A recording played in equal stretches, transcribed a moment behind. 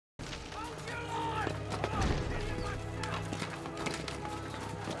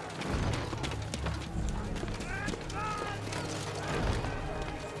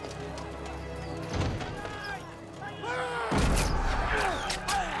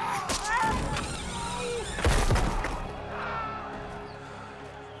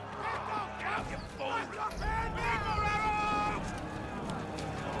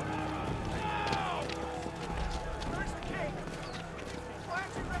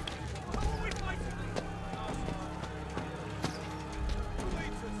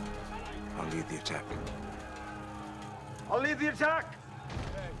attack. I'll lead the attack!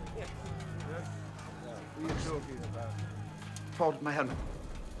 What are you talking about? Hold my helmet.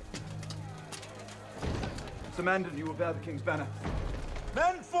 Sir Mandon, you will bear the king's banner.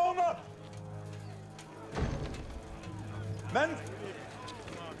 Men, form up! Men!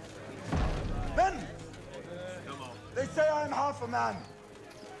 Men! They say I am half a man.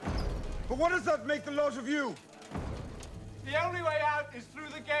 But what does that make the lot of you? The only way out is through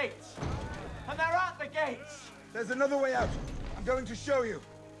the gates. And they're at the gates. There's another way out. I'm going to show you.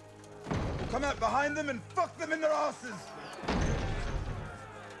 Come out behind them and fuck them in their asses.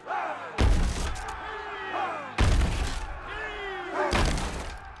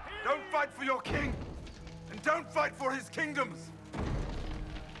 Don't fight for your king. And don't fight for his kingdoms.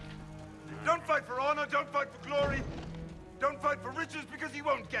 Don't fight for honor, don't fight for glory. Don't fight for riches because he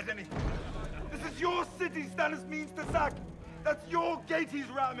won't get any. This is your city Stannis means to sack. That's your gate he's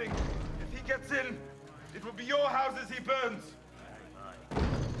ramming. If he gets in, it will be your houses he burns.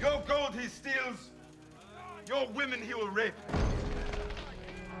 Your gold he steals. Your women he will rape.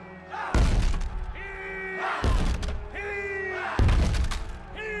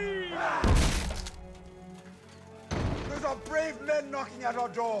 Those are brave men knocking at our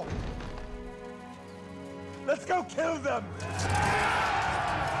door. Let's go kill them!